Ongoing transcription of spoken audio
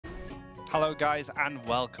Hello guys and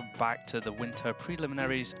welcome back to the Winter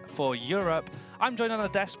Preliminaries for Europe. I'm joined on the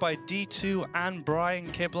desk by D2 and Brian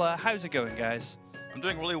Kibler. How's it going, guys? I'm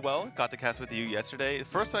doing really well. Got to cast with you yesterday.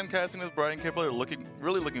 First time casting with Brian Kibler.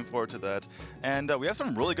 Really looking forward to that. And we have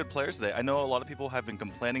some really good players today. I know a lot of people have been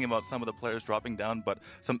complaining about some of the players dropping down, but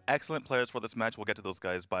some excellent players for this match. We'll get to those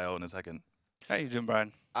guys' bio in a second. How you doing,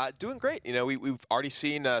 Brian? Doing great. You know, we've already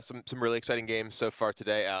seen some really exciting games so far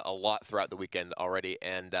today. A lot throughout the weekend already,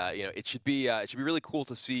 and you know, it should be really cool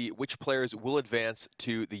to see which players will advance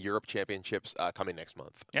to the Europe Championships coming next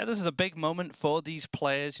month. Yeah, this is a big moment for these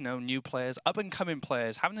players. You know, new players, up and coming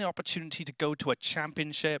players, having the opportunity to go to a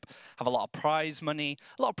championship, have a lot of prize money,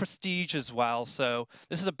 a lot of prestige as well. So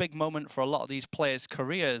this is a big moment for a lot of these players'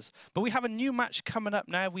 careers. But we have a new match coming up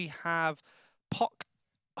now. We have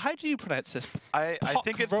How do you pronounce this? I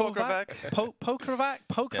think it's pokrovac. Pokrovac?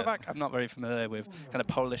 Pokrovac? Yeah. I'm not very familiar with kind of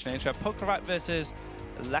Polish names. We have pokrovac versus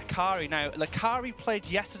lekariy. Now, lekariy played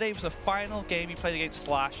yesterday. It was the final game. He played against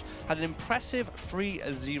Slash. Had an impressive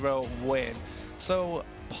 3-0 win. So,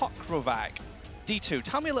 pokrovac. D2,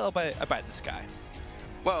 tell me a little bit about this guy.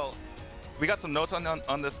 Well, we got some notes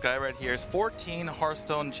on this guy right here. It's 14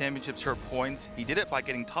 Hearthstone Championship Tour points. He did it by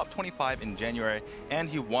getting top 25 in January, and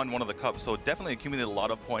he won one of the cups, so definitely accumulated a lot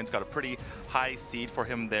of points, got a pretty high seed for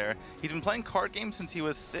him there. He's been playing card games since he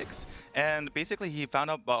was 6, and basically he found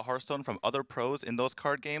out about Hearthstone from other pros in those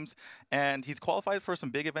card games, and he's qualified for some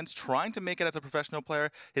big events, trying to make it as a professional player.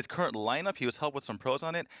 His current lineup, he was helped with some pros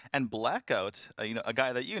on it, and Blackout, you know, a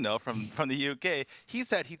guy that you know from the UK, he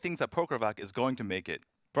said he thinks that pokrovac is going to make it.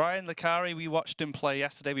 Brian lekariy, we watched him play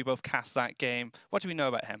yesterday. We both cast that game. What do we know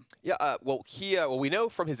about him? Yeah, well, we know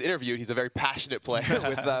from his interview he's a very passionate player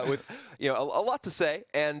with you know a lot to say,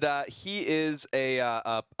 and he is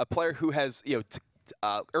a player who has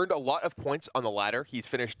earned a lot of points on the ladder. He's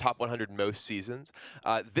finished top 100 most seasons.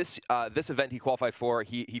 This event he qualified for,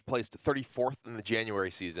 he placed 34th in the January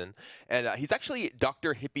season, and he's actually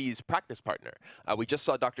Dr. Hippie's practice partner. We just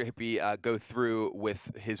saw Dr. Hippie go through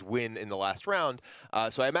with his win in the last round,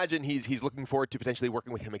 so I imagine he's looking forward to potentially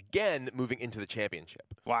working with him again moving into the championship.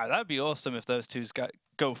 Wow, that'd be awesome if those two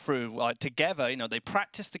go through together. You know, they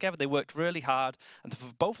practiced together, they worked really hard, and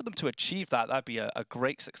for both of them to achieve that, that'd be a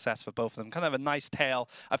great success for both of them. Kind of a nice tale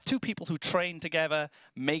of two people who train together,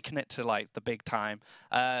 making it to like the big time.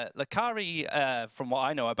 lekariy, from what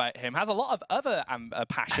I know about him, has a lot of other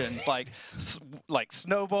passions like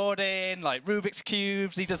snowboarding, like Rubik's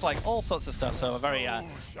cubes. He does like all sorts of stuff. So a very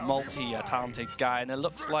multi-talented guy, and it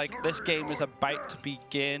looks like this game is about to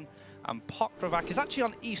begin. And pokrovac is actually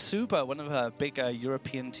on eSuper, one of the big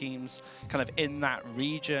European teams kind of in that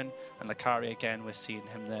region. And lekariy, again, we're seeing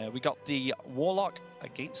him there. We got the Warlock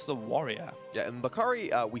against the Warrior. Yeah, and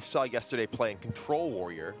lekariy we saw yesterday playing Control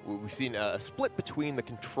Warrior. We've seen a split between the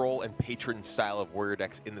Control and Patron style of Warrior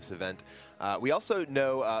decks in this event. We also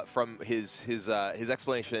know from his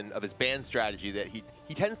explanation of his ban strategy that he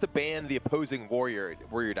tends to ban the opposing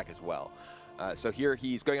Warrior deck as well. So here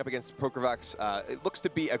he's going up against pokrovac's. It looks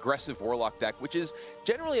to be aggressive Warlock deck, which is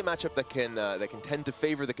generally a matchup that can tend to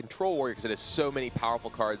favor the Control Warrior because it has so many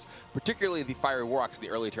powerful cards, particularly the Fiery Warlocks in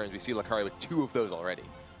the early turns. We see lekariy with 2 of those already.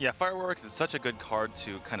 Yeah, Fiery Warlocks is such a good card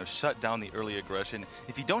to kind of shut down the early aggression.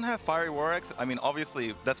 If you don't have Fiery Warlocks, I mean,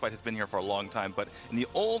 obviously, Death Fight has been here for a long time, but in the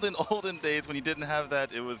olden days when you didn't have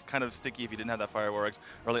that, it was kind of sticky if you didn't have that Fiery Warlocks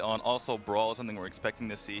early on. Also, Brawl is something we're expecting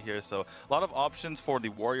to see here, so a lot of options for the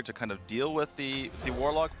Warrior to kind of deal with the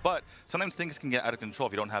Warlock, but sometimes things can get out of control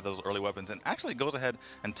if you don't have those early weapons, and actually goes ahead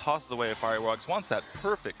and tosses away a Fiery Warlocks, wants that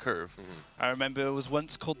perfect curve. I remember it was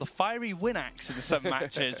once called the Fiery Winaxe in some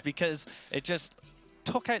matches because it just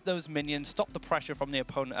took out those minions, stopped the pressure from the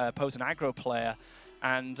opposing aggro player.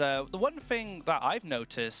 And the one thing that I've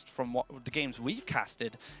noticed from the games we've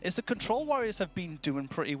casted is the Control Warriors have been doing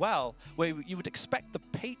pretty well, where you would expect the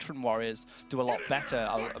Patron Warriors do a lot better,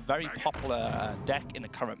 a very popular deck in the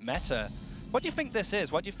current meta. What do you think this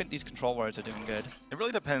is? Why do you think these Control Warriors are doing good? It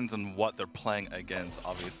really depends on what they're playing against,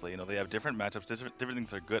 obviously. You know, they have different matchups, different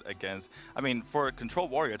things they're good against. I mean, for a Control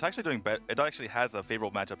Warrior, it's actually doing better. It actually has a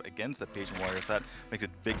favorable matchup against the Patron Warriors. That makes a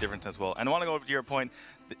big difference as well. And I want to go over to your point.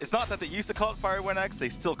 It's not that they used to call it Fiery Winaxe, they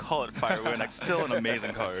still call it Fiery Winaxe. Still an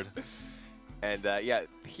amazing card. And yeah,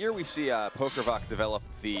 here we see pokrovac develop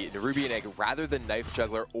the Nerubian Egg rather than Knife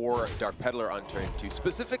Juggler or Dark Peddler on turn 2.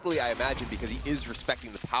 Specifically, I imagine, because he is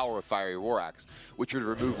respecting the power of Fiery Warlocks, which would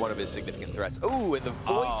remove one of his significant threats. Oh, and the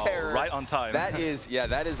Void Terror. Right on time. That is, yeah,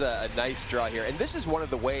 that is a nice draw here. And this is one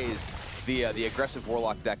of the ways the aggressive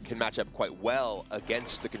Warlock deck can match up quite well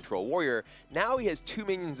against the Control Warrior. Now he has 2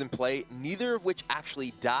 minions in play, neither of which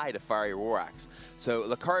actually die to Fiery War Axe. So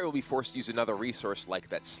lekariy will be forced to use another resource like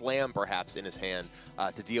that Slam perhaps in his hand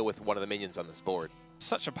to deal with one of the minions on this board.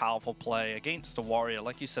 Such a powerful play against the warrior.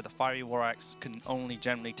 Like you said, the Fiery War Axe can only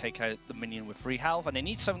generally take out the minion with 3 health, and they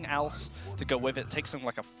need something else to go with it. It takes something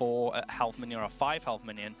like a 4 health minion or a 5 health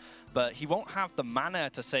minion, but he won't have the mana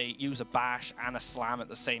to, say, use a bash and a slam at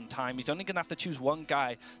the same time. He's only going to have to choose one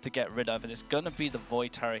guy to get rid of, and it's going to be the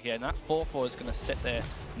Void Terror here, and that 4/4 is going to sit there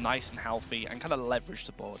nice and healthy and kind of leverage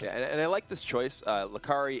the board. Yeah, and I like this choice.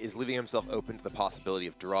 lekariy is leaving himself open to the possibility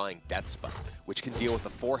of drawing Death Spot, which can deal with a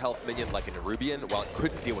 4 health minion like an Nerubian, while it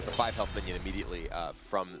couldn't deal with the 5 health minion immediately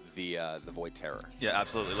from the Void Terror. Yeah,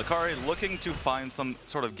 absolutely. lekariy looking to find some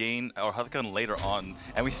sort of gain or health gun later on,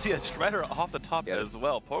 and we see a Shredder off the top as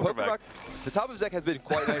well. Pokrovac. The top of his deck has been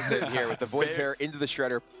quite nice this year with the Void Terror into the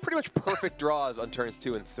Shredder. Pretty much perfect draws on turns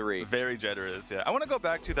 2 and 3. Very generous, yeah. I want to go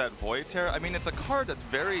back to that Void Terror. I mean, it's a card that's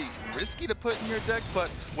very risky to put in your deck, but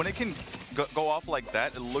when it can go off like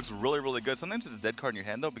that, it looks really, really good. Sometimes it's a dead card in your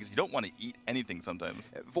hand, though, because you don't want to eat anything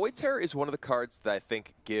sometimes. Void Terror is one of the cards that I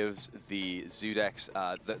think gives the Zoo decks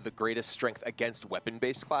the greatest strength against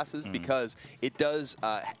weapon-based classes, because it does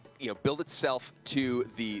build itself to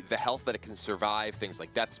the health that it can survive things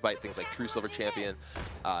like Deathspite, things like True Silver Champion,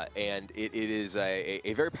 and it is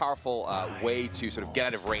a very powerful way to sort of get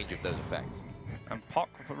out of range of those effects. And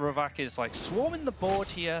pokrovac is like swarming the board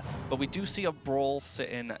here, but we do see a Brawl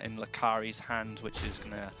sitting in lekariy's hand, which is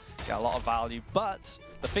going to get a lot of value. But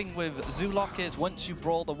the thing with Zoolock is once you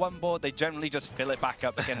brawl the one board, they generally just fill it back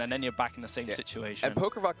up again, and then you're back in the same situation. And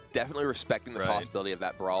pokrovac definitely respecting the possibility of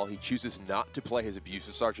that brawl. He chooses not to play his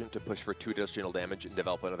Abusive Sergeant to push for 2 additional damage and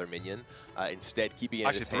develop another minion. Instead, keeping it in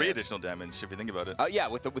his hand. 3 additional damage, if you think about it. Yeah,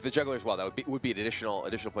 with the Juggler as well, that would be an additional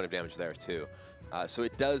point of damage there too. So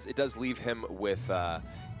it does leave him with.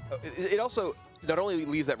 It also not only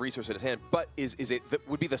leaves that resource in his hand, but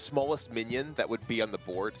would be the smallest minion that would be on the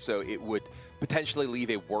board. So it would potentially leave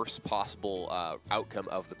a worst possible outcome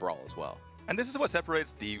of the brawl as well. And this is what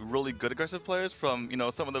separates the really good aggressive players from,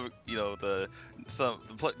 some of the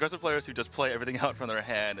aggressive players who just play everything out from their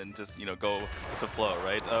hand and just, go with the flow,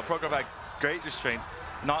 right? Pokrovac, great restraint,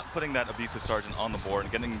 not putting that Abusive Sergeant on the board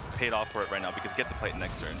and getting paid off for it right now because he gets to play it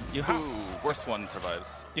next turn. Worst one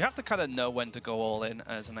survives. You have to kind of know when to go all in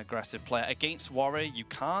as an aggressive player. Against Warrior, you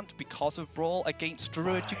can't because of Brawl. Against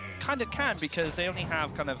Druid, you kind of can because they only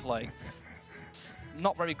have kind of like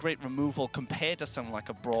not very great removal compared to something like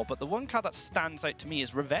a Brawl. But the one card that stands out to me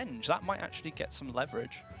is Revenge. That might actually get some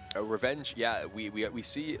leverage. Revenge, yeah, we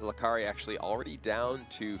see lekariy actually already down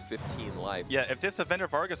to 15 life. Yeah, if this Avenger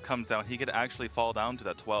Vargas comes down, he could actually fall down to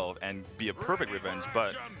that 12 and be a perfect Revenge,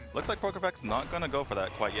 but looks like Pokrovac's not going to go for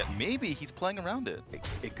that quite yet. Maybe he's playing around it.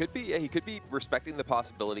 It could be, yeah, he could be respecting the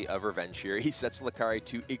possibility of Revenge here. He sets lekariy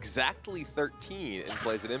to exactly 13 and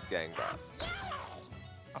plays an Imp Gang boss.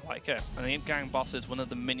 I like it. And the Imp Gang boss is one of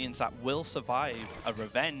the minions that will survive a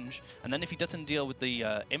Revenge. And then if he doesn't deal with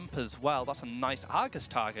the Imp as well, that's a nice Argus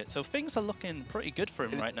target. So things are looking pretty good for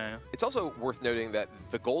him right now. It's also worth noting that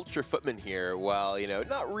the Goldshire Footman here, while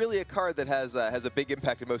not really a card that has a big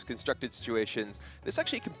impact in most constructed situations, this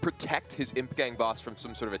actually can protect his Imp Gang boss from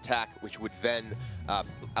some sort of attack, which would then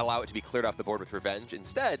allow it to be cleared off the board with Revenge.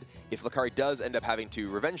 Instead, if lekariy does end up having to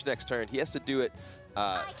Revenge next turn, he has to do it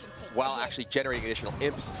while actually generating additional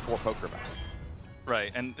imps for Pokrovac. Right,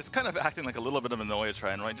 and it's kind of acting like a little bit of an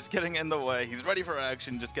Noyatron, right? Just getting in the way. He's ready for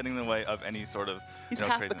action, just getting in the way of any sort of He's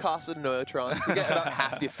half craziness. The cost of an Noyatron. So you get about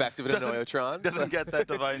half the effect of an Noyatron. Doesn't get that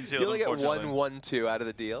Divine Shield, you only get 1/1/2 out of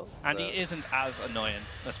the deal. And he isn't as annoying,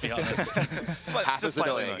 let's be honest. Half as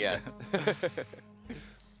annoying, yes.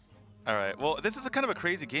 All right, well, this is a kind of a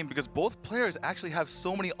crazy game because both players actually have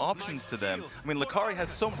so many options to them. I mean, lekariy has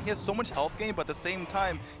so much health gain, but at the same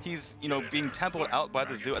time, he's being tempoed out by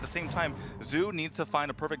the Zoo. At the same time, Zoo needs to find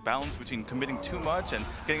a perfect balance between committing too much and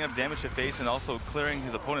getting enough damage to face and also clearing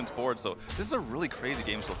his opponent's board. So this is a really crazy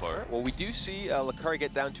game so far. Well, we do see lekariy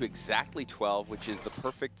get down to exactly 12, which is the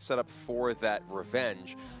perfect setup for that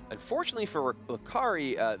Revenge. Unfortunately for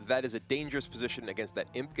lekariy, that is a dangerous position against that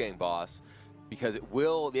Imp Gang boss, because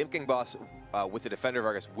the Imp Gang boss with the Defender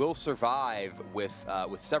Vargas will survive with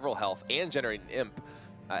several health and generate an Imp.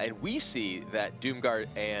 And we see that Doomguard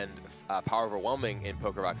and Power Overwhelming in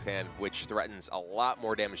Pokrovac's hand, which threatens a lot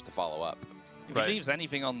more damage to follow up. If he leaves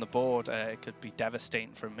anything on the board, it could be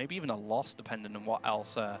devastating for him. Maybe even a loss, depending on what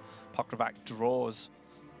else Pokrovac draws.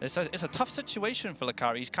 It's a tough situation for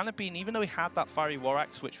lekariy. He's kind of been, even though he had that Fiery War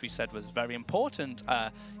Axe, which we said was very important,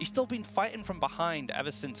 he's still been fighting from behind ever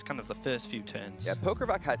since kind of the first few turns. Yeah,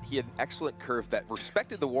 pokrovac had an excellent curve that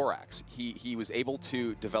respected the War Axe. He was able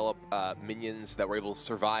to develop minions that were able to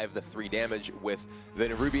survive the 3 damage with the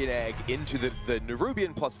Nerubian Egg into the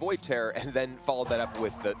Nerubian plus Void Terror, and then followed that up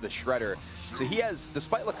with the Shredder. So he has,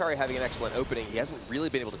 despite lekariy having an excellent opening, he hasn't really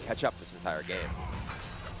been able to catch up this entire game.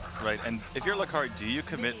 Right, and if you're lekariy, do you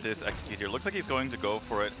commit this execute here? Looks like he's going to go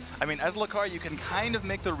for it. I mean, as lekariy, you can kind of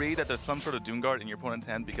make the read that there's some sort of Doomguard in your opponent's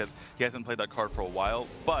hand because he hasn't played that card for a while,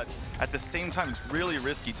 but at the same time, it's really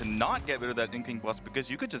risky to not get rid of that Inking Bust because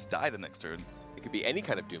you could just die the next turn. It could be any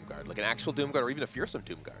kind of Doomguard, like an actual Doomguard or even a fearsome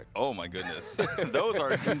Doomguard. Oh my goodness. Those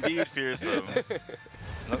are indeed fearsome.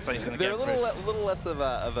 Looks like he's going to They're get a little less of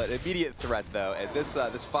an immediate threat, though, and this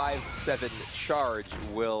 5/7 charge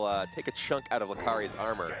will take a chunk out of lekariy's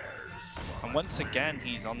armor. And once again,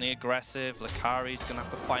 he's on the aggressive. Lekariy's going to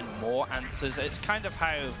have to find more answers. It's kind of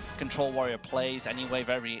how Control Warrior plays anyway,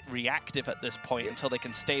 very reactive at this point until they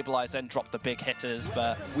can stabilize and drop the big hitters.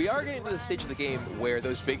 But we are getting to the stage of the game where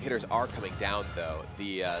those big hitters are coming down, though.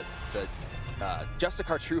 The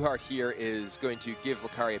Justicar Trueheart here is going to give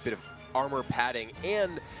lekariy a bit of armor padding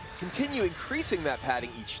and continue increasing that padding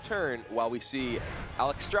each turn while we see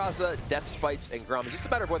Alexstrasza, Death Spites, and Grom. It's just a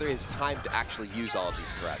matter of whether he has time to actually use all of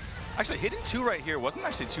these threats. Actually, hitting 2 right here wasn't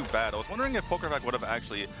actually too bad. I was wondering if pokrovac would have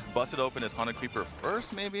actually busted open his Haunted Creeper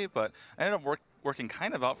first, maybe, but I ended up working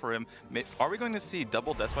kind of out for him. Are we going to see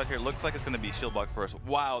double Deathbite here? Looks like it's going to be Shield Block first.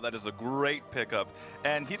 Wow, that is a great pickup.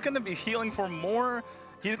 And he's going to be healing for more.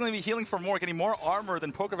 He's going to be healing for more, getting more armor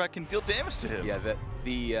than pokrovac can deal damage to him. Yeah,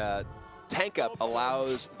 the tank up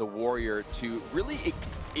allows the warrior to really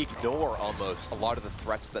ignore almost a lot of the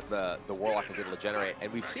threats that the warlock is able to generate,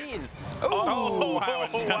 and we've seen wow,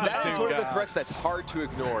 that is one of the threats that's hard to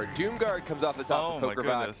ignore. Doomguard comes off the top of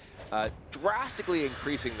pokrovac, drastically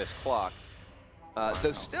increasing this clock.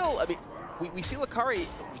 Though still, I mean, we see lekariy,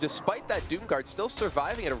 despite that Doomguard, still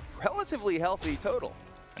surviving at a relatively healthy total.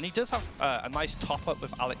 And he does have a nice top-up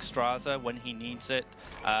with Alexstrasza when he needs it.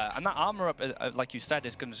 And that armor up, like you said,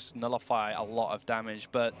 is going to nullify a lot of damage.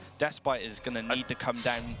 But Deathbite is going to need to come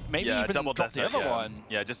down, maybe even double drop the other one.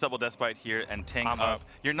 Yeah, just double Deathbite here and tank up.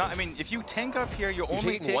 You're not, I mean, if you tank up here, you're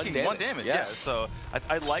only taking one damage. Yeah, so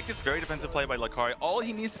I like this very defensive play by lekariy. All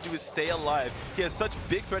he needs to do is stay alive. He has such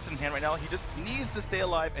big threats in hand right now. He just needs to stay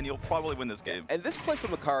alive, and he'll probably win this game. And this play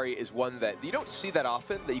from lekariy is one that you don't see that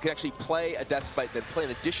often, that you can actually play a Deathbite, then play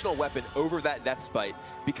an additional weapon over that Deathbite.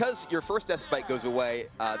 Because your first Deathbite goes away,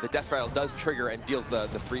 the Death Rattle does trigger and deals the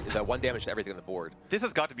 1 damage to everything on the board. This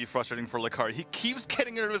has got to be frustrating for lekariy. He keeps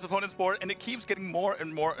getting rid of his opponent's board, and it keeps getting more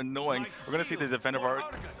and more annoying. We're going to see the Defender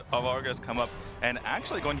of Argus come up and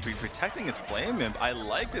actually going to be protecting his Flame Imp. I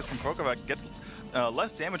like this from pokrovac. Gets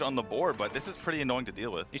less damage on the board, but this is pretty annoying to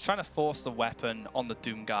deal with. He's trying to force the weapon on the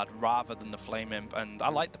Doomguard rather than the Flame Imp, and I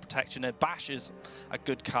like the protection. Bash is a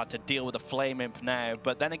good card to deal with the Flame Imp now,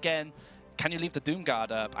 but then again, can you leave the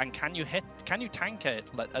Doomguard up, and can you tank it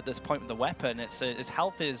at this point with the weapon? His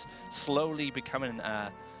health is slowly becoming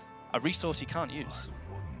a resource he can't use.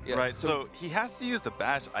 Yeah, right, so he has to use the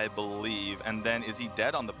Bash, I believe, and then is he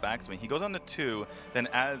dead on the backswing? He goes on to 2, then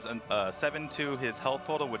adds 7 to his health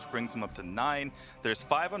total, which brings him up to 9. There's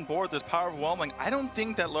 5 on board, there's Power Overwhelming. I don't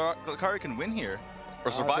think that lekariy can win here. Or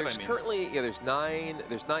survive, there's currently, there's 9,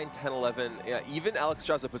 10, 11. Yeah, even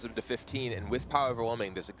Alexstrasza puts him to 15, and with Power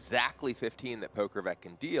Overwhelming, there's exactly 15 that pokrovac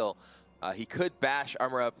can deal. He could Bash,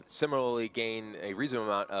 armor up, similarly gain a reasonable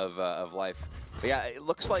amount of life. But yeah, it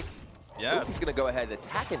looks like he's going to go ahead and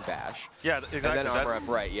attack and Bash. Yeah, exactly. And then armor up,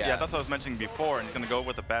 right, yeah. Yeah, that's what I was mentioning before, and he's going to go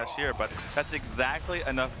with the Bash here, but that's exactly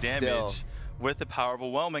enough damage with the Power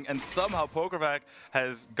Overwhelming, and somehow pokrovac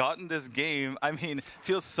has gotten this game. I mean,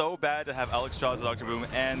 feels so bad to have Alexstrasza, Dr. Boom,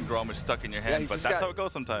 and Grommash stuck in your hand, but that's how it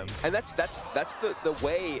goes sometimes. And that's the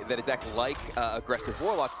way that a deck like Aggressive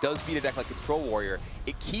Warlock does beat a deck like Control Warrior.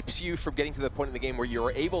 It keeps you from getting to the point in the game where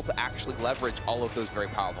you're able to actually leverage all of those very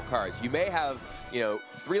powerful cards. You may have,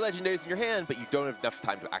 3 legendaries in your hand, but you don't have enough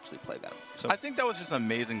time to actually play them. So I think that was just an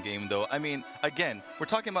amazing game, though. I mean, again, we're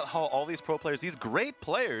talking about how all these pro players, these great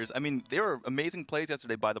players, I mean, they were amazing plays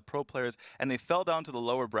yesterday by the pro players, and they fell down to the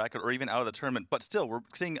lower bracket or even out of the tournament. But still, we're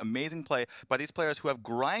seeing amazing play by these players who have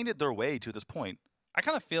grinded their way to this point. I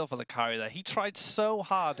kind of feel for lekariy there. He tried so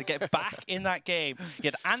hard to get back in that game. He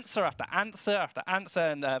had answer after answer after answer,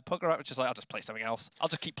 and pokrovac was just like, I'll just play something else. I'll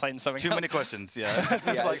just keep playing something else. Too many questions, yeah.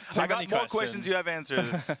 Just like, I got more questions, you have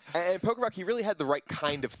answers. And pokrovac, he really had the right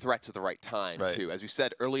kind of threats at the right time, too. As we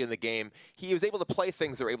said early in the game, he was able to play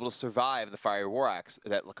things that were able to survive the Fiery War Axe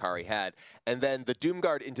that lekariy had. And then the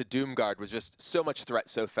Doomguard into Doomguard was just so much threat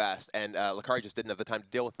so fast, and lekariy just didn't have the time to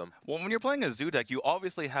deal with them. Well, when you're playing a Zoo deck, you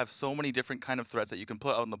obviously have so many different kind of threats that you can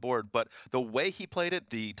put out on the board, but the way he played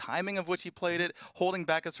it, the timing of which he played it, holding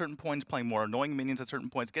back at certain points, playing more annoying minions at certain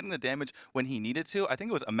points, getting the damage when he needed to, I think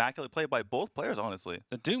it was immaculate play by both players, honestly.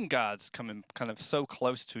 The Doomguards coming kind of so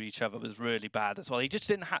close to each other was really bad as well. He just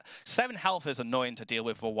didn't have... 7 health is annoying to deal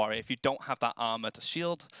with for Warrior if you don't have that armor to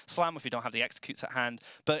shield slam, if you don't have the executes at hand,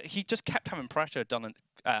 but he just kept having pressure done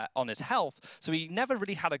on his health, so he never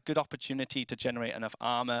really had a good opportunity to generate enough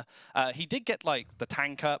armor. He did get like the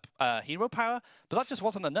tank up hero power, but that just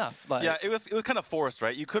wasn't enough. Like, yeah, it was kind of forced,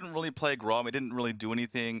 right? You couldn't really play Grom. It didn't really do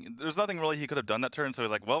anything. There's nothing really he could have done that turn, so he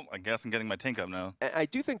was like, well, I guess I'm getting my tank up now. And I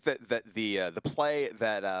do think that the play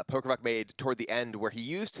that pokrovac made toward the end, where he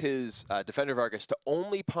used his Defender Vargas to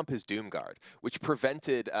only pump his Doomguard, which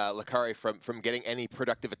prevented lekariy from getting any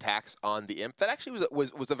productive attacks on the Imp, that actually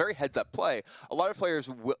was a very heads-up play. A lot of players,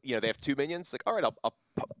 they have 2 minions, like, all right, I'll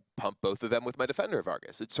pump both of them with my Defender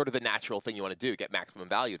Vargas. It's sort of the natural thing you want to do, get maximum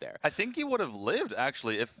value there. I think he would have lived,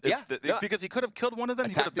 actually, because he could have killed one of them,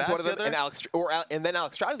 he could have bashed one of them, and then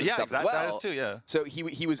Alex Strada's himself as well. That is too, yeah. So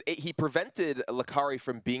he prevented lekariy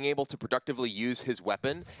from being able to productively use his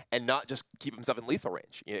weapon and not just keep himself in lethal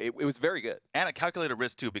range. It was very good. And a calculated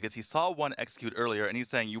risk, too, because he saw one execute earlier, and he's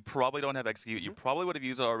saying, you probably don't have execute, you probably would have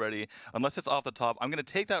used it already, unless it's off the top. I'm going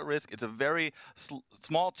to take that risk. It's a very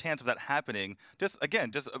small chance of that happening. Just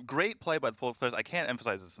a great play by the both players. I can't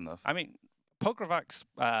emphasize this enough. I mean, pokrovac's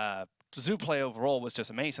Zoo play overall was just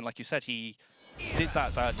amazing. Like you said, he did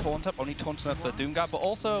that taunt up, only taunting up the Doomguard, but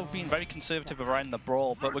also being very conservative around the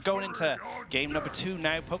brawl. But we're going into game number 2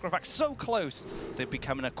 now. pokrovac's so close to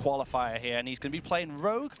becoming a qualifier here, and he's going to be playing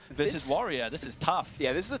Rogue versus Warrior. This is tough.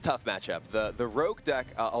 Yeah, this is a tough matchup. The Rogue deck,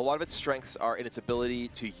 a lot of its strengths are in its ability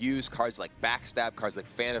to use cards like Backstab, cards like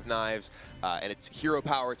Fan of Knives, and its hero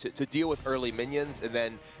power to deal with early minions, and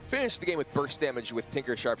then finish the game with burst damage with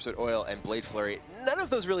Tinker, Sharpsword Oil, and Blade Flurry. None of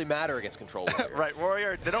those really matter against Control Warrior. Right,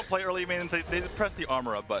 Warrior, they don't play early minions, they press the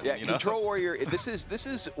armor up button. Yeah, Control Warrior, this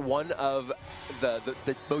is one of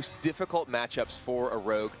the most difficult matchups for a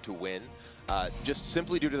Rogue to win. Just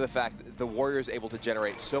simply due to the fact that the Warrior is able to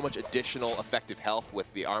generate so much additional effective health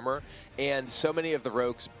with the armor, and so many of the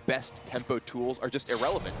Rogue's best tempo tools are just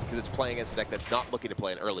irrelevant because it's playing against a deck that's not looking to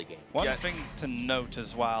play an early game. One thing to note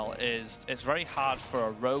as well is it's very hard for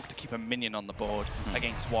a Rogue to keep a minion on the board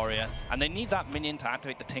against Warrior, and they need that minion to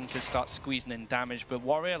activate the Tinkers, start squeezing in damage, but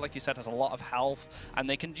Warrior, like you said, has a lot of health, and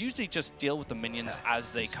they can usually just deal with the minions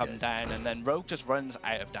as they come down, and then Rogue just runs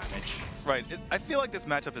out of damage. Right, I feel like this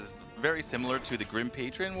matchup is very similar to the Grim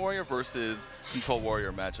Patron Warrior versus Control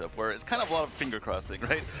Warrior matchup, where it's kind of a lot of finger crossing,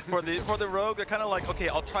 right? For the Rogue, they're kind of like, okay,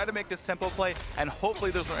 I'll try to make this tempo play, and hopefully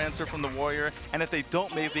there's an answer from the Warrior, and if they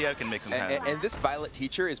don't, maybe I can make some happen. And this Violet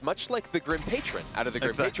Teacher is much like the Grim Patron out of the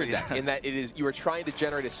Grim Patron deck, in that you are trying to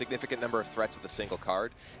generate a significant number of threats with a single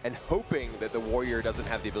card, and hoping that the Warrior doesn't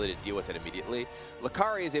have the ability to deal with it immediately.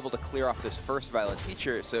 lekariy is able to clear off this first Violet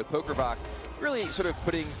Teacher, so pokrovac really sort of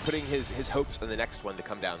putting his hopes on the next one to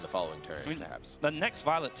come down the following turn, perhaps. The next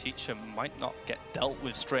Violet Teacher might not get dealt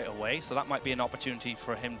with straight away, so that might be an opportunity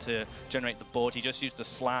for him to generate the board. He just used the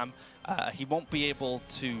slam. He won't be able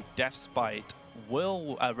to Death Spite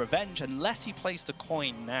Revenge unless he plays the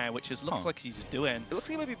coin now, which looks like he's doing. It looks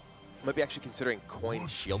like he might be actually considering coin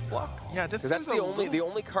Shield Block. Yeah, this is that's the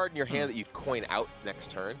only card in your hand that you'd coin out next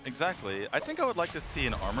turn. Exactly. I think I would like to see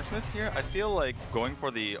an Armorsmith here. I feel like going for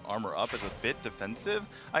the armor up is a bit defensive.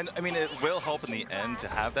 I mean, it will help in the end to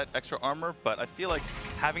have that extra armor, but I feel like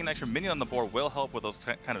having an extra minion on the board will help with those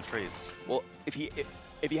kind of trades. Well, if he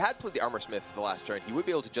had played the Armorsmith the last turn, he would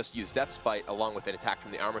be able to just use Death Spite along with an attack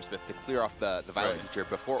from the Armorsmith to clear off the Violet Teacher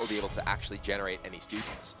before it would be able to actually generate any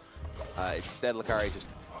students. Instead, lekariy just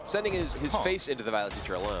sending his face into the Violet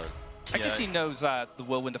Teacher alone. I guess he knows that the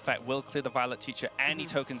Whirlwind effect will clear the Violet Teacher. Any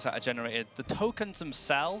tokens that are generated, the tokens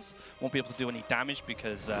themselves won't be able to do any damage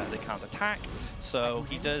because they can't attack. So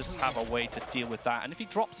he does have a way to deal with that. And if he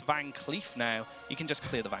drops Van Cleef now, he can just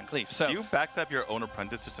clear the Van Cleef. So do you backstab your own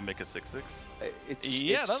apprentice just to make a 6/6?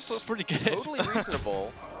 Yeah, that's pretty good. Totally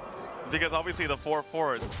reasonable. because obviously the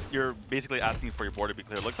 4-4, you're basically asking for your board to be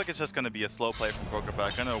clear. Looks like it's just going to be a slow play from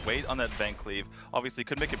pokrovac. Going to wait on that Van Cleave. Obviously,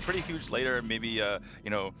 could make it pretty huge later. Maybe, you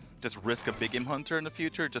know, just risk a big Imp Hunter in the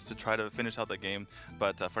future just to try to finish out the game.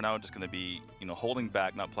 But for now, just going to be, you know, holding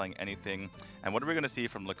back, not playing anything. And what are we going to see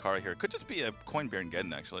from lekariy here? Could just be a coin Baron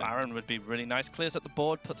Geddon, actually. Baron would be really nice. Clears up the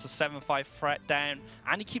board, puts the 7-5 threat down,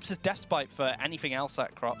 and he keeps his Death Spite for anything else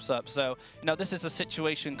that crops up. So, you know, this is a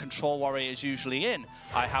situation Control Warrior is usually in.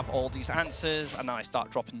 I have all these answers, and then I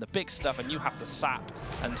start dropping the big stuff, and you have to sap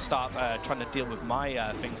and start trying to deal with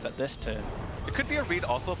my things at this turn. It could be a read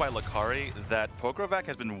also by lekariy that pokrovac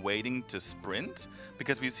has been waiting to sprint,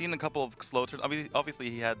 because we've seen a couple of slow turns.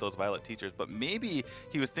 Obviously, he had those Violet Teachers, but maybe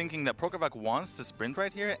he was thinking that pokrovac wants to sprint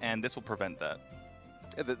right here, and this will prevent that.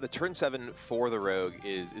 Yeah, the turn 7 for the Rogue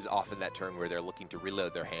is often that turn where they're looking to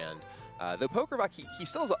reload their hand. Though pokrovac, he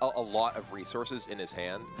still has a lot of resources in his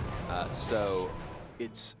hand, so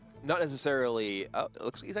it's not necessarily... Oh, it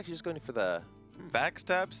looks like he's actually just going for the...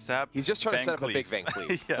 Backstab, sap, he's just trying to set up Cleave. a big Van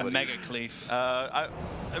Cleave. Yeah. Mega Cleave.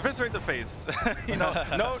 Eviscerate the face. You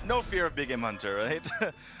know, no fear of big Imp Hunter, right?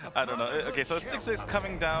 I don't know. Okay, so 6-6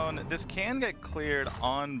 coming down. This can get cleared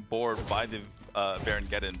on board by the Baron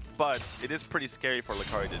Geddon, but it is pretty scary for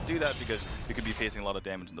lekariy to do that because you could be facing a lot of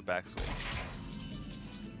damage in the backswing.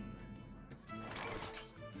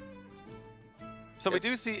 So we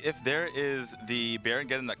do see if there is the Baron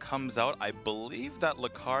Geddon that comes out, I believe that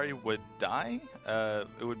lekariy would die.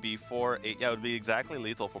 It would be 4-8. Yeah, it would be exactly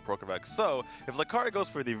lethal for pokrovac. So if lekariy goes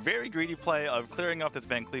for the very greedy play of clearing off this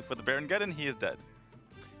Van Cleave for the Baron Geddon, he is dead.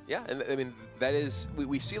 Yeah, and I mean, that is,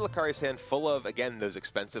 we see lekariy's hand full of, again, those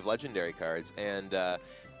expensive legendary cards, and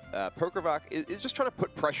pokrovac is just trying to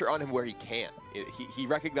put pressure on him where he can. He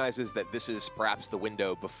recognizes that this is perhaps the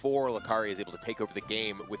window before lekariy is able to take over the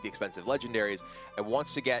game with the expensive legendaries, and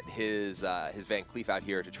wants to get his Van Cleave out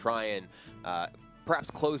here to try and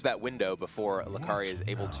perhaps close that window before lekariy is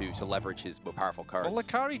able to leverage his more powerful cards. Well,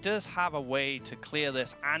 lekariy does have a way to clear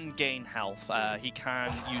this and gain health. He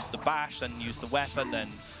can use the bash, then use the weapon, then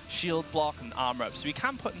shield block and armor up. So he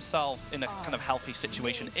can put himself in a kind of healthy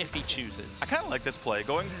situation if he chooses. I kind of like this play.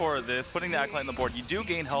 Going for this, putting the Acolyte on the board, you do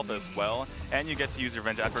gain health as well, and you get to use your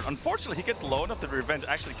Revenge after. Unfortunately, he gets low enough that Revenge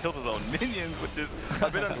actually kills his own minions, which is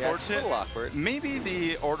a bit unfortunate. Yeah, it's a little awkward. Maybe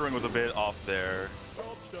the ordering was a bit off there,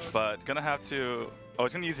 but gonna have to... Oh,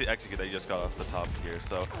 it's going to use the Execute that you just got off the top here.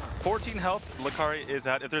 So 14 health, lekariy is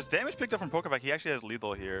at. If there's damage picked up from pokrovac, he actually has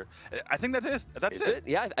lethal here. I think that's it. That's it.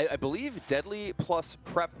 Yeah, I believe Deadly plus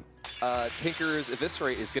Prep Tinker's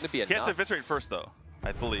Eviscerate is going to be enough. He has to Eviscerate first, though.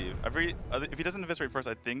 I believe. If he doesn't Eviscerate first,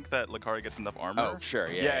 I think that lekariy gets enough armor. Oh,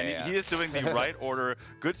 sure, yeah. And he is doing the right order.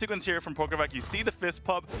 Good sequence here from pokrovac. You see the fist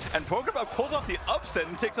pump, and pokrovac pulls off the upset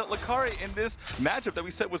and takes out lekariy in this matchup that we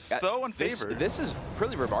said was so unfavored. This is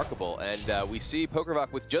pretty remarkable, and we see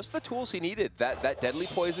pokrovac with just the tools he needed. That Deadly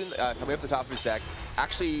Poison coming up the top of his deck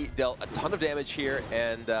actually dealt a ton of damage here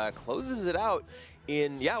and closes it out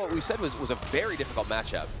in, yeah, what we said was a very difficult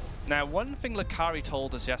matchup. Now, one thing lekariy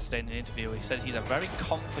told us yesterday in an interview, he says he's a very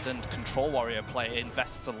confident Control Warrior player,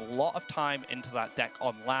 invests a lot of time into that deck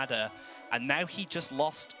on ladder, and now he just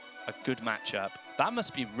lost a good matchup. That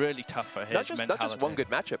must be really tough for his mentality. Not just one good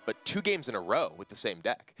matchup, but 2 games in a row with the same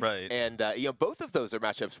deck. Right. And you know, both of those are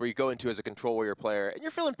matchups where you go into as a Control Warrior player and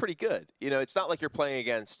you're feeling pretty good. You know, it's not like you're playing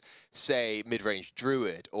against, say, mid-range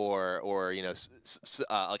Druid or you know,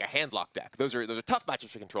 like a handlock deck. Those are tough matchups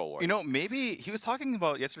for Control Warrior. You know, maybe he was talking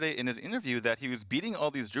about yesterday in his interview that he was beating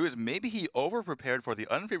all these Druids. Maybe he over-prepared for the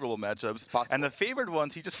unfavorable matchups, and the favored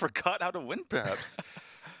ones he just forgot how to win, perhaps.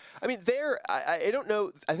 I mean, I don't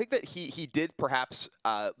know. I think that he did perhaps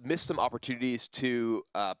miss some opportunities to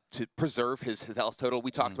preserve his health total.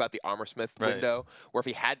 We talked about the Armorsmith window, where if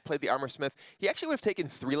he had played the Armorsmith, he actually would have taken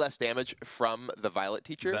 3 less damage from the Violet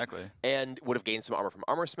Teacher. Exactly. And would have gained some armor from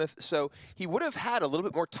Armorsmith. So he would have had a little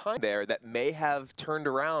bit more time there that may have turned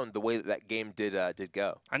around the way that game did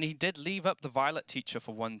go. And he did leave up the Violet Teacher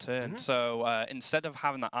for 1 turn. So instead of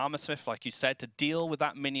having the Armorsmith, like you said, to deal with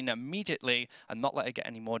that minion immediately and not let it get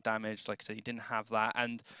any more damage, like I said, he didn't have that,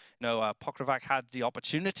 and you know, pokrovac had the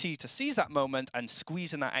opportunity to seize that moment and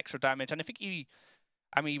squeeze in that extra damage. And I think he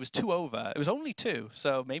was 2 over. It was only 2,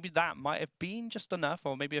 so maybe that might have been just enough,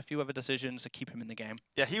 or maybe a few other decisions to keep him in the game.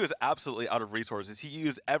 Yeah, he was absolutely out of resources. He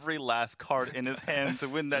used every last card in his hand to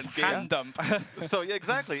win that game. Hand dump. So yeah,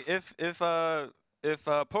 exactly. If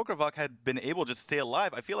pokrovac had been able to stay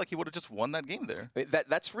alive, I feel like he would have just won that game there.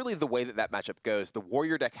 That's really the way that matchup goes. The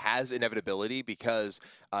Warrior deck has inevitability because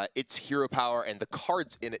its hero power and the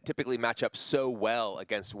cards in it typically match up so well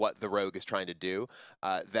against what the Rogue is trying to do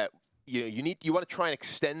that you want to try and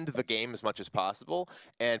extend the game as much as possible,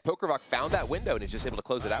 and pokrovac found that window and is just able to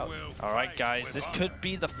close it out. All right, guys, this could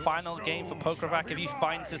be the final game for pokrovac if he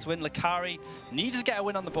finds this win. Lekariy needs to get a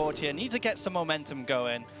win on the board here, needs to get some momentum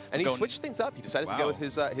going. And he switched things up. He decided to go with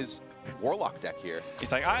his Warlock deck here.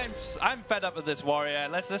 He's like, I'm fed up with this warrior.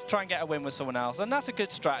 Let's try and get a win with someone else. And that's a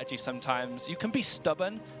good strategy sometimes. You can be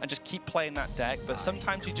stubborn and just keep playing that deck, but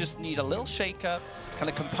sometimes you just need a little shake-up, kind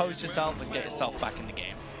of compose yourself and get yourself back in the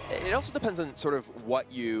game. It also depends on sort of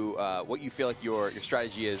what you feel like your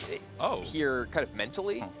strategy is here, kind of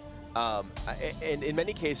mentally. And in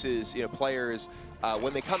many cases, players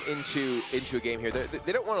when they come into a game here,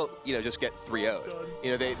 they don't want to just get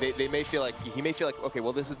 3-0'd. They may feel like okay,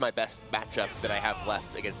 well this is my best matchup that I have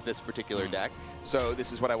left against this particular deck, so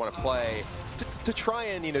this is what I want to play to try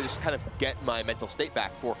and just kind of get my mental state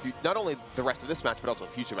back for not only the rest of this match but also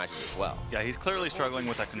future matches as well. Yeah, he's clearly struggling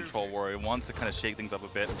with that control warrior. He wants to kind of shake things up a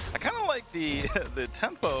bit. I kind of like the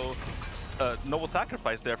tempo. Noble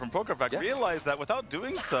Sacrifice there from pokrovac. Realized that without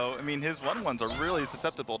doing so, I mean, his 1/1s are really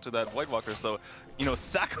susceptible to that Void Walker. So,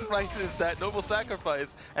 sacrifices that Noble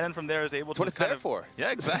Sacrifice, and then from there is able to. What it's there for.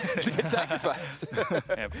 Yeah, exactly. To get sacrificed.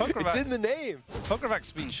 Yeah, it's in the name.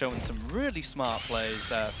 pokrovac's been showing some really smart plays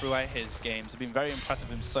throughout his games. Have been very impressive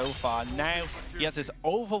with him so far. Now he has this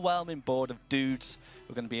overwhelming board of dudes.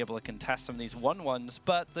 We're going to be able to contest some of these 1/1s,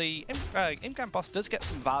 but the Imp boss does get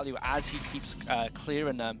some value as he keeps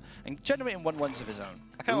clearing them and generating 1/1s of his own.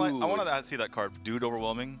 I kind of I wanted to see that card, Dude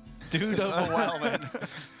Overwhelming. Dude Overwhelming.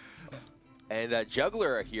 And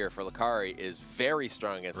Juggler here for Lekariy is very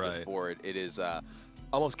strong against this board. It is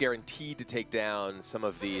almost guaranteed to take down some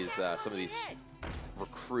of these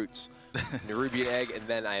recruits. Nerubian Egg, and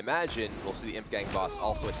then I imagine we'll see the Imp Gang boss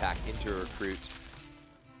also attack into a recruit.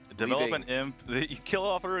 Develop an Imp, you kill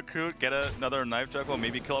off a recruit, get another Knife Juggler,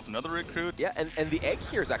 maybe kill off another recruit. Yeah, and the Egg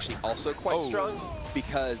here is actually also quite strong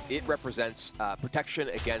because it represents protection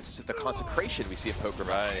against the Consecration we see in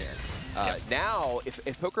pokrovac. Now,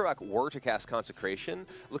 if pokrovac were to cast Consecration,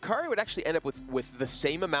 Lekariy would actually end up with the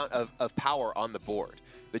same amount of power on the board.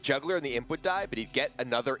 The Juggler and the Imp would die, but he'd get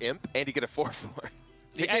another Imp, and he'd get a 4/4.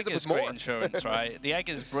 The egg is great insurance, right? The egg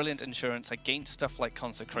is brilliant insurance against stuff like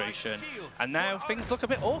Consecration. And now things look a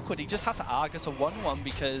bit awkward. He just has to Argus a 1/1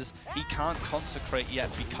 because he can't Consecrate yet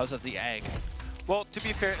because of the egg. Well, to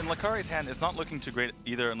be fair, in Lekariy's hand, it's not looking too great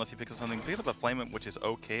either unless he picks up something. He picks up a Flame Imp, which is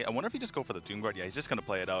okay. I wonder if he just go for the Doom Guard. Yeah, he's just going to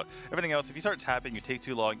play it out. Everything else, if you start tapping, you take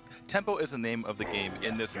too long. Tempo is the name of the game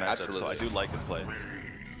in this matchup, so I do like this play.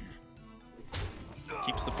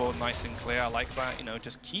 Keeps the board nice and clear. I like that.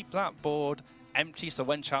 Just keep that board empty, so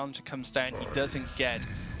when Challenger comes down, he doesn't get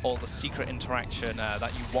all the secret interaction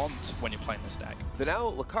that you want when you're playing this deck. But now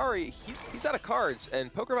Lekariy, he's out of cards,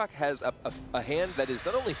 and pokrovac has a hand that is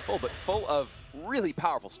not only full, but full of really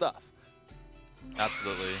powerful stuff.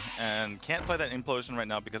 Absolutely, and can't play that Implosion right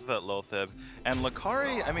now because of that low Thib. And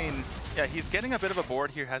Lekariy, I mean, yeah, he's getting a bit of a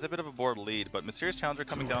board here, has a bit of a board lead, but Mysterious Challenger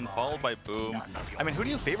coming down, followed by Boom. I mean, who do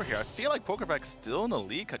you favor here? I feel like pokrovac's still in the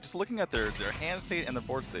lead, just looking at their hand state and their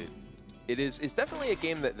board state. It's definitely a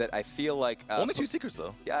game that I feel like... only 2 Secrets,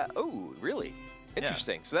 though. Yeah, oh, really?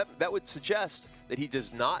 Interesting. Yeah. So that would suggest that he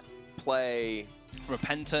does not play...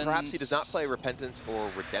 Repentance. Perhaps he does not play Repentance or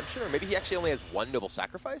Redemption, or maybe he actually only has 1 Noble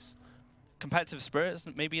Sacrifice? Competitive Spirits,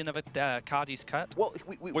 maybe another card he's cut. Well,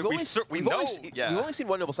 we've only seen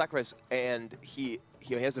 1 Noble Sacrifice, and he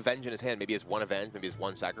has Avenge in his hand. Maybe he has 1 Avenge, maybe he has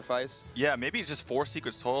 1 Sacrifice. Yeah, maybe it's just 4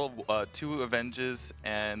 Secrets total, 2 Avenges,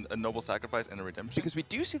 and a Noble Sacrifice and a Redemption. Because we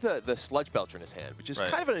do see the Sludge Belcher in his hand, which is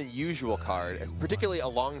kind of an unusual card, particularly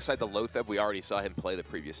alongside the Loatheb we already saw him play the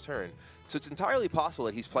previous turn. So it's entirely possible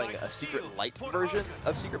that he's playing a Secret Light version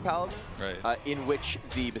of Secret Paladin, in which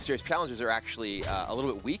the Mysterious Challengers are actually a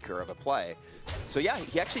little bit weaker of a play. So yeah,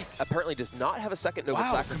 he actually apparently does not have a second Noble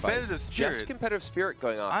Sacrifice. Competitive Spirit. Just Competitive Spirit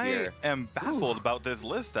going off here. I am baffled about this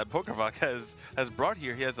list that pokrovac has brought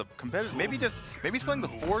here. He has a competitive, maybe he's playing the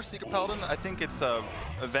 4 Secret Paladin. I think it's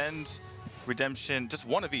Avenge, Redemption, just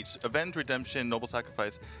 1 of each. Avenge, Redemption, Noble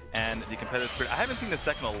Sacrifice, and the Competitive Spirit. I haven't seen this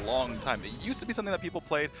deck in a long time. It used to be something that people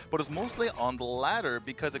played, but it was mostly on the ladder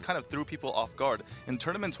because it kind of threw people off guard. In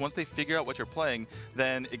tournaments, once they figure out what you're playing,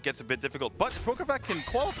 then it gets a bit difficult. But if pokrovac can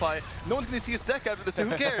qualify, no one's going to see his deck after this, so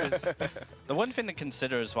who cares? The one thing to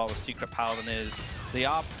consider as well with Secret Paladin is they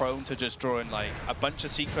are prone to just drawing like a bunch of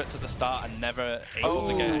secrets at the start and never able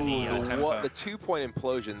to get any tempo. The 2-point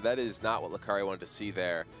implosion, that is not what Lekariy wanted to see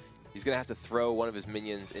there. He's going to have to throw one of his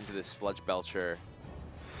minions into this Sludge Belcher.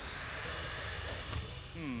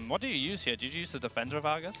 What do you use here? Did you use the Defender of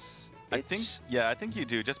Argus? I think you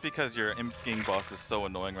do, just because your Imp King boss is so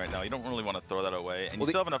annoying right now. You don't really want to throw that away, and you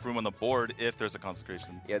still have enough room on the board if there's a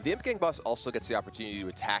consecration. Yeah, the Imp King boss also gets the opportunity to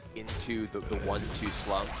attack into the 1/2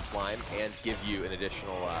 slime and give you an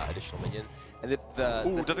additional minion. And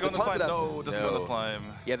does it go in the slime? No, it doesn't go in the slime.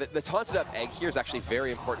 Yeah, the taunted up egg here is actually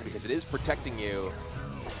very important because it is protecting you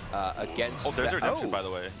against. Oh, there's redemption, by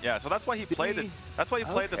the way. Yeah, so that's why he played it. That's why he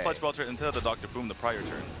played the Sludge Belcher instead of the Dr. Boom the prior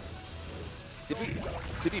turn.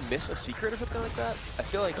 Did we miss a secret or something like that? I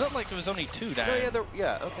feel like it looked like there was only 2 down. No,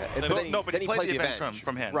 yeah, okay. But he played the Avenge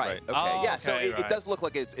from hand, right? Okay, oh, yeah. Okay, So it does look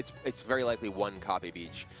like it's very likely 1 copy of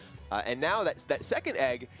each. And now that second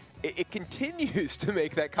egg, it continues to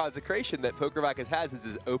make that consecration that pokrovac has had since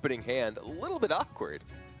his opening hand a little bit awkward.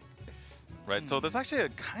 Right, so there's actually a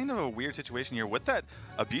kind of a weird situation here with that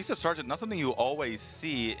abusive sergeant. Not something you always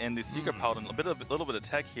see in the secret paladin. A little bit of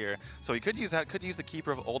tech here. So he could use that. Could use the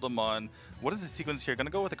Keeper of Oldemon. What is the sequence here? Going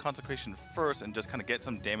to go with the consecration first and just kind of get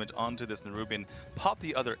some damage onto this Nerubian. Pop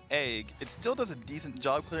the other egg. It still does a decent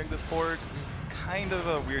job clearing this board. Kind of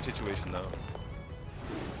a weird situation though.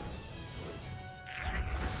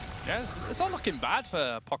 Yeah, it's not looking bad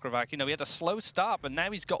for pokrovac. You know, he had a slow start, but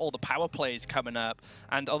now he's got all the power plays coming up.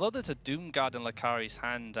 And although there's a Doomguard in lekariy's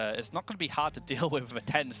hand, it's not going to be hard to deal with a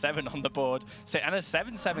 10-7 on the board. So, and a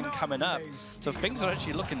 7-7 coming up. So things are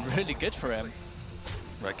actually looking really good for him.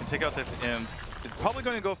 Right, can take out this Imp. Is probably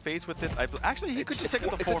going to go face with this. Actually, he could just take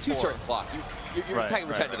out the 4/4. It's a 2-turn clock. You're attacking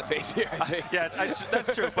the 10 to the face here. Yeah,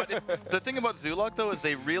 that's true. But the thing about Zulok, though, is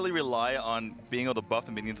they really rely on being able to buff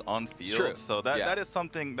the minions on field. True. So that is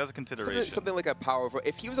something, that's a consideration. Something like a power over.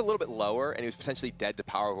 If he was a little bit lower and he was potentially dead to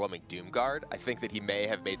power overwhelming Doomguard, I think that he may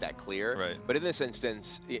have made that clear. Right. But in this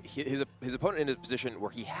instance, his opponent in a position where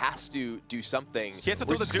he has to do something. He has to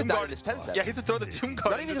throw the Doomguard. This 10-7. Yeah, he has to throw the Doomguard.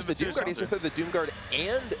 Not even just the Doomguard, he has to throw the Doomguard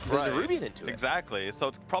and the Nerubian into it. Exactly. So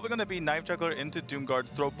it's probably going to be Knife Juggler into Doomguard,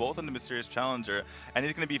 throw both into Mysterious Challenger, and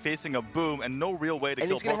he's going to be facing a Boom and no real way to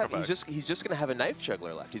kill pokrovac. He's just going to have a Knife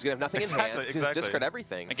Juggler left. He's going to have nothing in hand. He's going to discard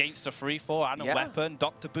everything. Against a 3/4 and a weapon,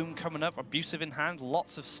 Dr. Boom coming up, abusive in hand,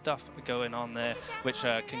 lots of stuff going on there, which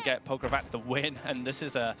can get pokrovac the win. And this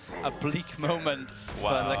is a bleak moment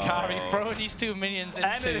for lekariy. Throw these 2 minions into.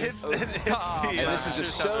 And it hits the and this is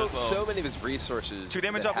just so many of his resources. 2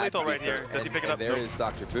 damage off lethal right here. Does he pick it up? There is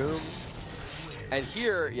Dr. Boom. And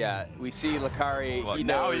here, yeah, we see lekariy, he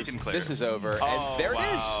knows this is over, and there it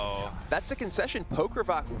is. That's the concession.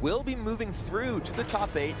 pokrovac will be moving through to the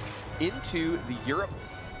top 8 into the Europe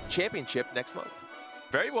Championship next month.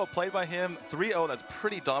 Very well played by him. 3-0, that's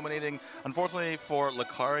pretty dominating. Unfortunately for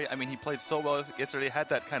lekariy, I mean, he played so well yesterday, had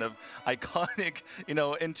that kind of iconic,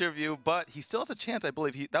 interview, but he still has a chance, I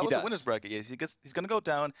believe. That was a winner's bracket. Yes, he's going to go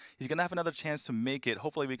down. He's going to have another chance to make it.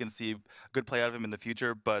 Hopefully we can see good play out of him in the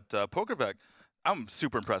future, but pokrovac, I'm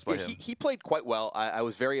super impressed by him. He played quite well. I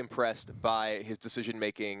was very impressed by his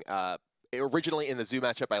decision-making. Originally in the Zoo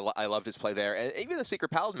matchup, I loved his play there. And even the Secret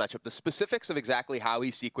Paladin matchup, the specifics of exactly how he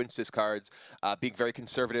sequenced his cards, being very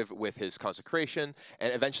conservative with his consecration,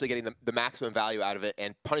 and eventually getting the maximum value out of it,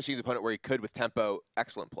 and punishing the opponent where he could with tempo.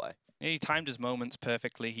 Excellent play. He timed his moments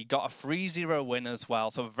perfectly. He got a 3-0 win as well,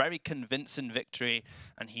 so a very convincing victory,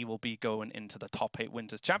 and he will be going into the top 8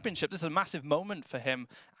 Winters Championship. This is a massive moment for him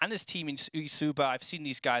and his team in Isuba. I've seen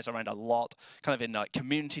these guys around a lot, kind of in like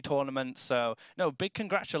community tournaments, so big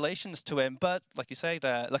congratulations to him. But like you say,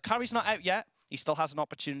 lekariy's not out yet. He still has an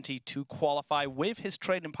opportunity to qualify with his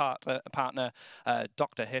training partner,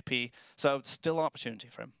 Dr. Hippie, so still an opportunity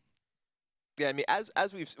for him. Yeah, I mean,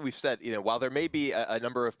 as we've said, while there may be a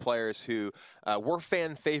number of players who were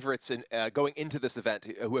fan favorites in going into this event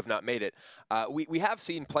who have not made it, we have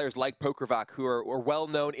seen players like pokrovac who are well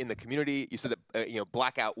known in the community. You said that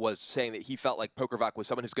Blackout was saying that he felt like pokrovac was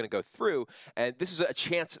someone who's going to go through, and this is a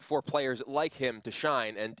chance for players like him to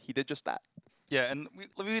shine, and he did just that. Yeah, and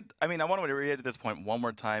I mean, I want to reiterate at this point one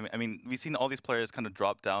more time. I mean, we've seen all these players kind of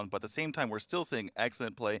drop down, but at the same time, we're still seeing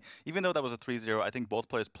excellent play. Even though that was a 3-0, I think both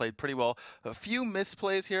players played pretty well. A few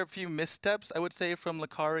misplays here, a few missteps, I would say, from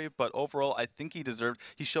lekariy, but overall, I think he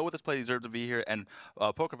showed with this play he deserved to be here, and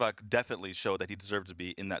pokrovac definitely showed that he deserved to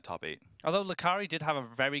be in that top 8. Although lekariy did have a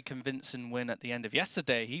very convincing win at the end of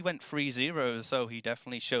yesterday, he went 3-0, so he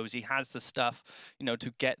definitely shows he has the stuff,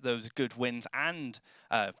 to get those good wins and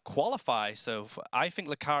qualify. So I think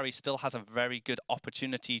lekariy still has a very good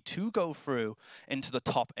opportunity to go through into the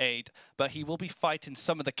top 8, but he will be fighting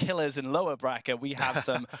some of the killers in lower bracket. We have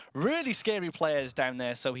some really scary players down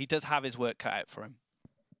there, so he does have his work cut out for him.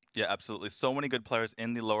 Yeah, absolutely. So many good players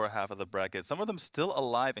in the lower half of the bracket. Some of them still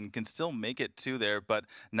alive and can still make it to there, but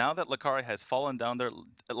now that lekariy has fallen down there,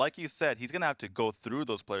 like you said, he's going to have to go through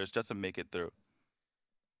those players just to make it through.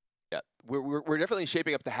 Yeah, we're definitely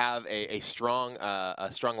shaping up to have a strong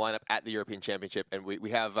lineup at the European Championship, and we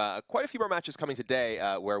have quite a few more matches coming today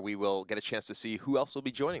where we will get a chance to see who else will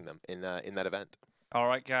be joining them in that event. All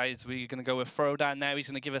right, guys, we're going to go with Frodan now. He's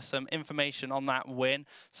going to give us some information on that win.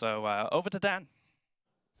 So over to Dan.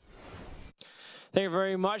 Thank you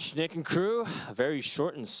very much, Nick and crew. Very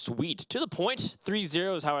short and sweet. To the point,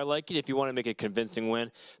 3-0 is how I like it if you want to make a convincing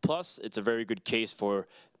win. Plus, it's a very good case for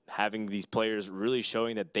having these players really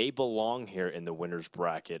showing that they belong here in the winner's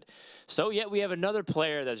bracket. So, yeah, we have another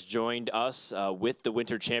player that's joined us with the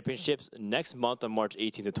Winter Championships next month on March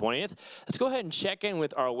 18th to 20th. Let's go ahead and check in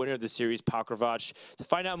with our winner of the series, pokrovac, to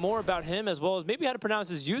find out more about him as well as maybe how to pronounce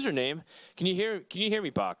his username. Can you hear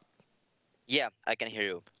me, Pok? Yeah, I can hear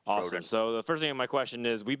you. Awesome. So the first thing on my question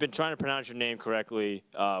is, we've been trying to pronounce your name correctly,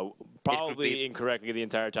 probably incorrectly the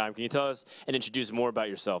entire time. Can you tell us and introduce more about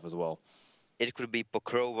yourself as well? It could be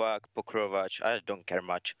pokrovac, pokrovac. I don't care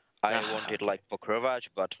much. I want it like pokrovac,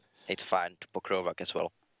 but it's fine to pokrovac as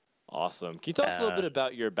well. Awesome. Can you tell us a little bit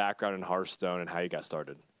about your background in Hearthstone and how you got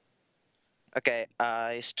started? Okay,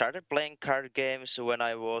 I started playing card games when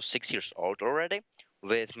I was 6 years old already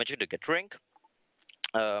with Magic the Gathering.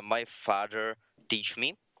 My father teach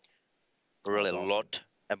me really a lot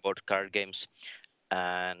about card games,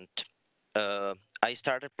 and I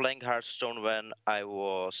started playing Hearthstone when I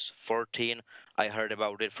was 14. I heard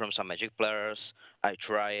about it from some Magic players. I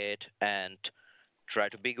try it and try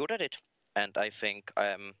to be good at it, and I think I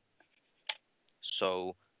am.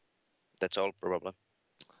 So that's all probably.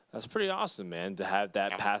 That's pretty awesome, man, to have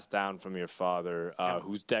that passed down from your father,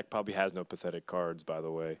 whose deck probably has no pathetic cards, by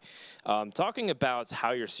the way. Talking about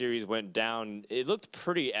how your series went down, it looked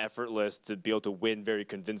pretty effortless to be able to win very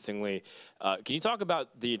convincingly. Can you talk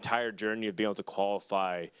about the entire journey of being able to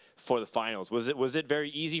qualify for the finals? Was it very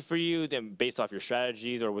easy for you, based off your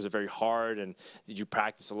strategies, or was it very hard, and did you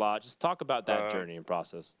practice a lot? Just talk about that journey and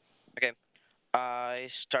process. Okay, I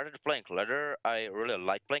started playing ladder. I really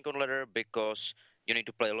like playing on ladder because you need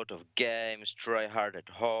to play a lot of games, try hard at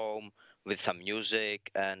home with some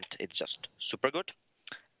music, and it's just super good.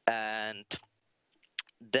 And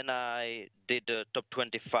then I did the top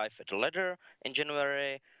 25 at the ladder in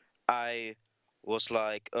January. I was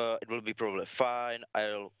like, it will be probably fine.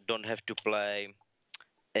 I don't have to play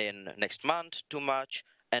in next month too much,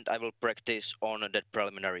 and I will practice on that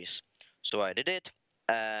preliminaries. So I did it,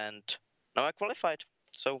 and now I qualified.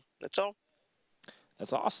 So that's all.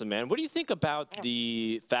 That's awesome, man. What do you think about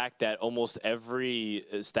the fact that almost every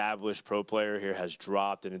established pro player here has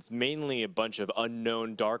dropped, and it's mainly a bunch of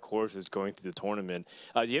unknown dark horses going through the tournament?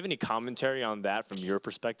 Do you have any commentary on that from your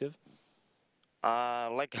perspective?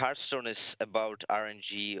 Like Hearthstone is about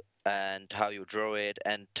RNG and how you draw it,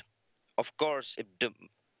 and of course, if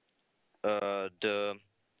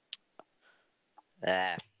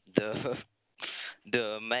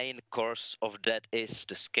the main course of that is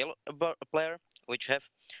the skill about a player, which have,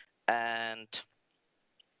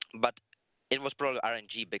 but it was probably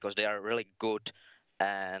RNG because they are really good,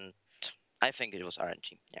 and I think it was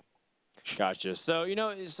RNG. Yeah. Gotcha. So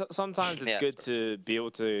sometimes it's good to be able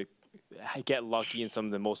to get lucky in some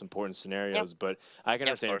of the most important scenarios, but I can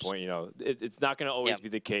understand your point. It's not going to always be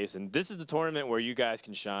the case, and this is the tournament where you guys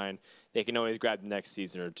can shine. They can always grab the next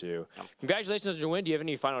season or two. Congratulations on your win. Do you have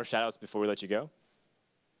any final shout-outs before we let you go?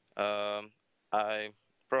 I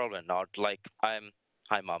probably not. Like, hi,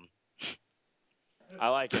 Mom. I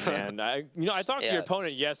like it, man. I talked to your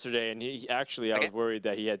opponent yesterday, and I was worried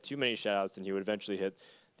that he had too many shout-outs and he would eventually hit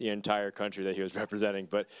the entire country that he was representing.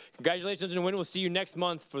 But congratulations on the win. We'll see you next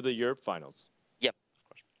month for the Europe finals. Yep.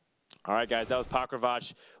 All right, guys, that was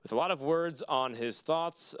pokrovac with a lot of words on his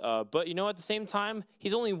thoughts. But, at the same time,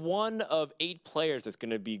 he's only one of 8 players that's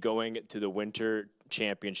going to be going to the Winter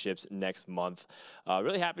Championships next month.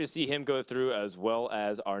 Really happy to see him go through, as well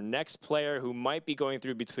as our next player who might be going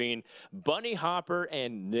through between Bunny Hopper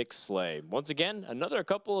and Nick Slay. Once again, a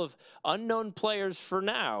couple of unknown players for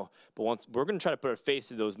now, but we're going to try to put a face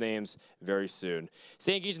to those names very soon.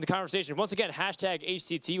 Stay engaged in the conversation. Once again, hashtag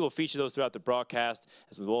HCT will feature those throughout the broadcast,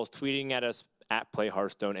 as well as tweeting at us at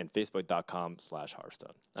PlayHearthstone and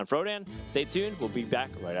Facebook.com/Hearthstone. I'm Frodan. Stay tuned. We'll be back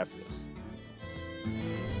right after this.